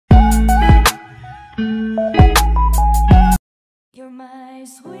my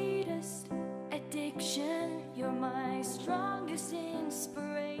sweetest addiction, you're my strongest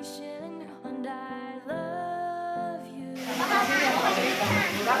inspiration, and I love you.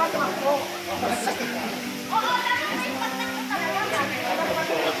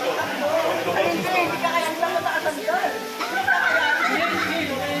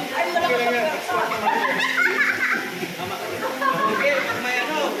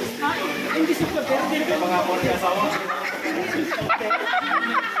 Hindi super pero hindi ko mga porte asawa.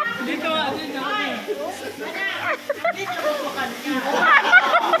 Dito dito. Dito pupukan niya.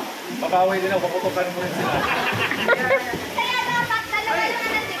 Babaway din ako, pupukan mo rin sila. Kaya dapat dalawa lang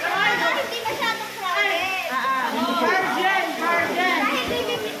ang nandito. Hindi masyadong crowded. Virgin, virgin. Dahil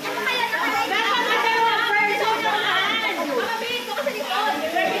bibibit ano kaya nakalagay? Dapat dalawa person naman. Mabibit ko kasi likod.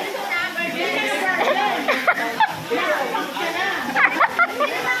 Virgin na suna. Virgin na virgin.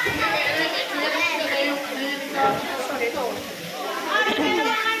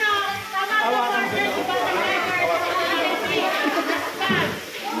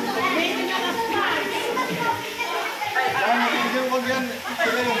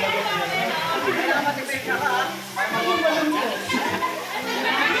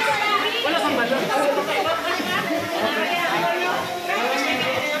 Wala kang balon.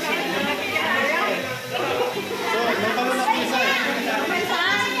 May balon na isa eh.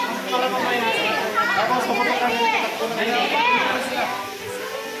 Para mamaya. Tapos puputokan mo yung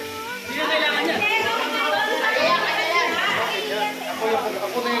Hindi na kailangan yan. Ako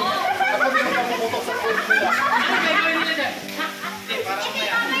na yung papuputok sa point nila. Ano gagawin nila dyan?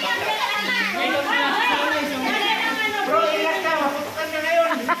 Bro, ingat ka. Maputukan ka ngayon.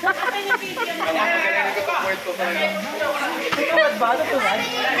 Kailangan ko sa point ko talaga. Ikaw, ba? Ano to ba?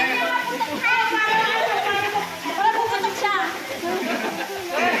 Wala puputok siya.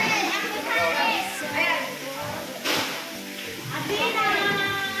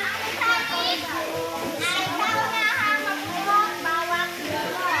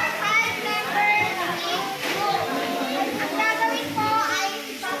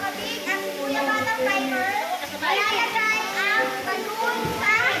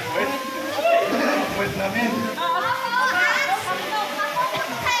 Point namin.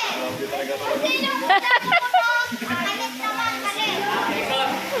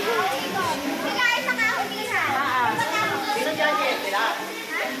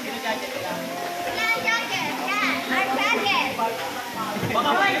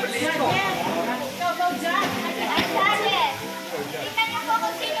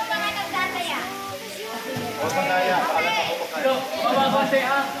 Huwag mo naya. Paalam sa pupukan. Mababase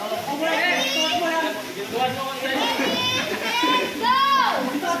ha.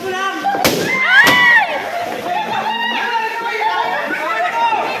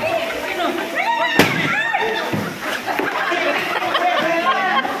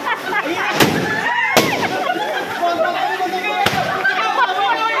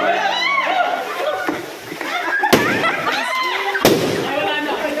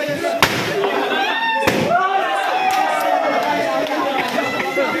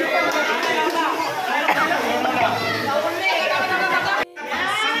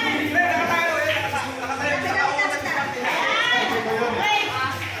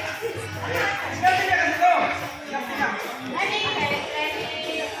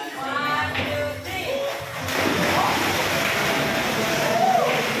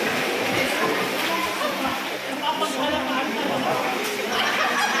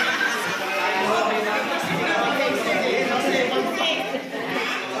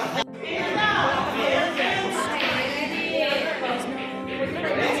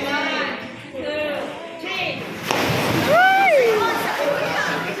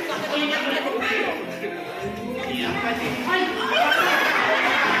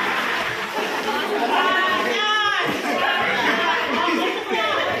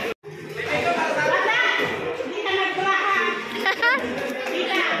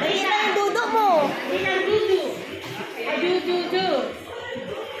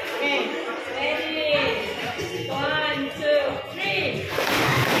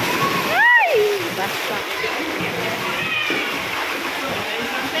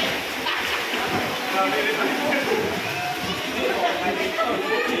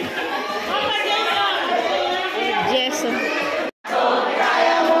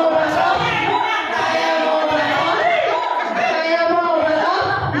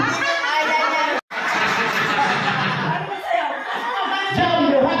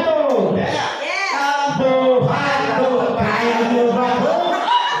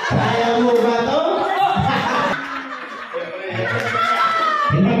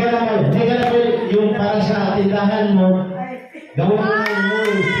 Hindi ka lang yung para sa tindahan mo,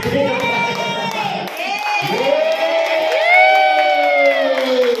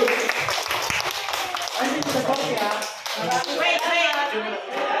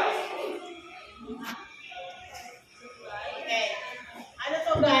 Ano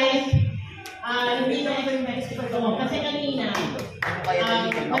to guys? Hindi na ito yung Mexico to. Kasi kanina,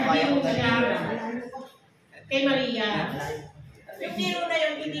 nag-biro siya kay Maria. Yung biro na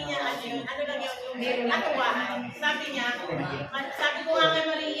yun, hindi niya ano yun. Ano lang yung biro? Natuwaan. Sabi niya, sabi ko nga kay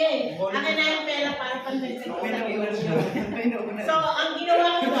Maria akin na yung pera para pang-Mexico. So, ang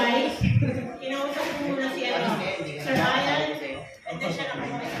ginawa ko guys, kinausap ko muna si Sir Ryan, and then siya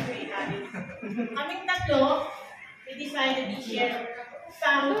naman sa Italy. Kaming tatlo, we decided to share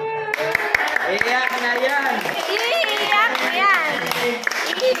some... Iiyak na yan! Iiyak na yan!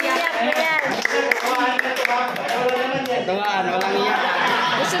 Iiyak na yan! Tuwaan, walang iyak.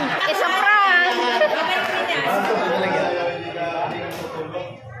 It's a prank!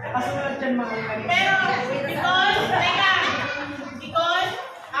 Pero, because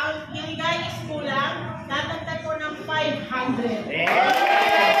ang binigay is kulang, tatagtag ko ng 500.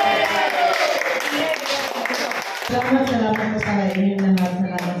 Salamat po sa inyo lahat.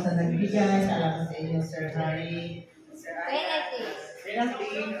 Salamat sa nagbigay. Salamat sa inyo, Sir Harry.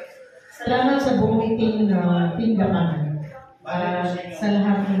 Salamat sa buong team na tindakan. Sa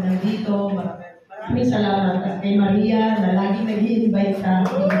lahat na nandito, maraming salamat. At kay Maria na lagi nag-i-invite sa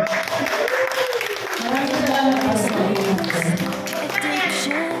akin. Maraming salamat para sa inyo.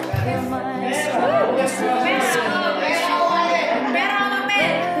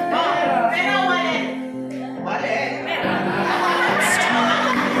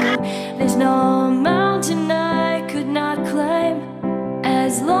 There's no mountain I could not climb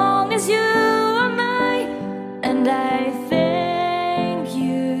as long as you are mine, and I thank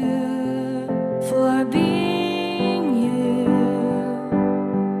you for being you.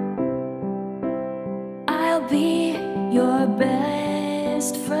 I'll be your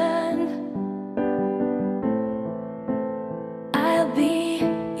best friend. I'll be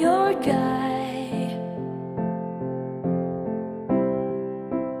your guide.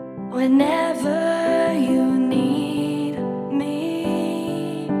 Whenever you need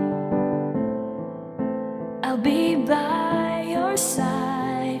me, I'll be by your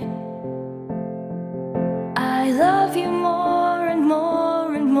side. I love you more and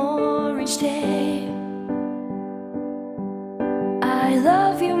more and more each day. I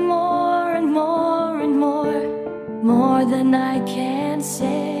love you more and more and more than I can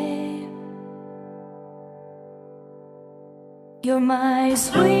say. You're my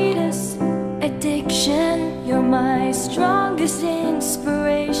sweetest addiction, you're my strongest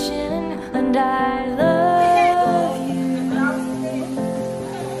inspiration, and I love you.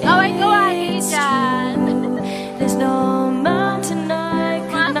 It's true. There's no mountain I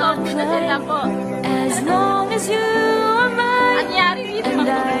could not climb as long as you are mine, and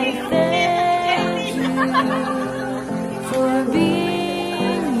I thank you for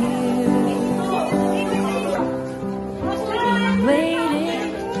being waiting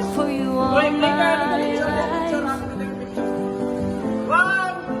for you all my life.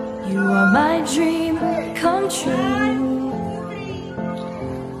 You are my dream come true.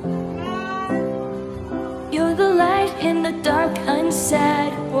 You're the light in the dark,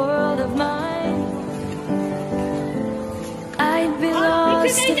 unsad world of mine. I'd be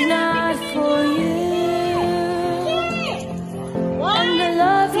lost if not for you. And I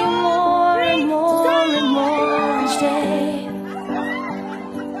love you more and more and more each day.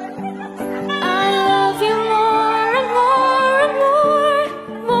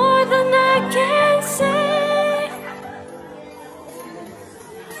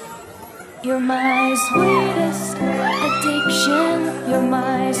 You're my sweetest addiction, you're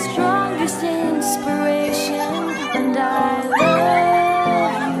my strongest inspiration, and I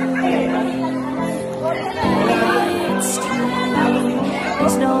love you. It's true.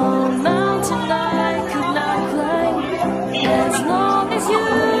 There's no mountain I could not climb as long as you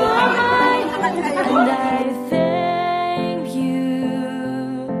are mine, and I thank you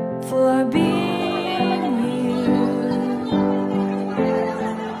for being.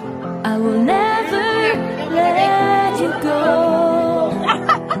 I will never let you go.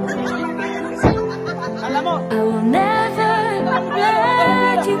 I will never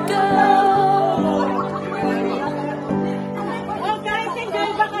let you go.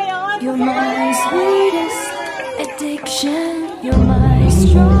 You're my sweetest addiction. You're my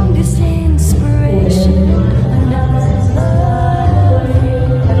strongest inspiration. And I love you.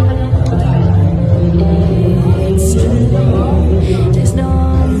 It's true. There's no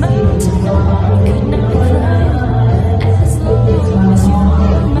mountain I could not climb as long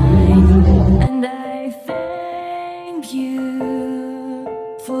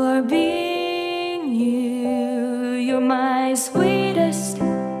for being you. You're my sweetest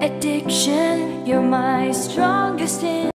addiction, you're my strongest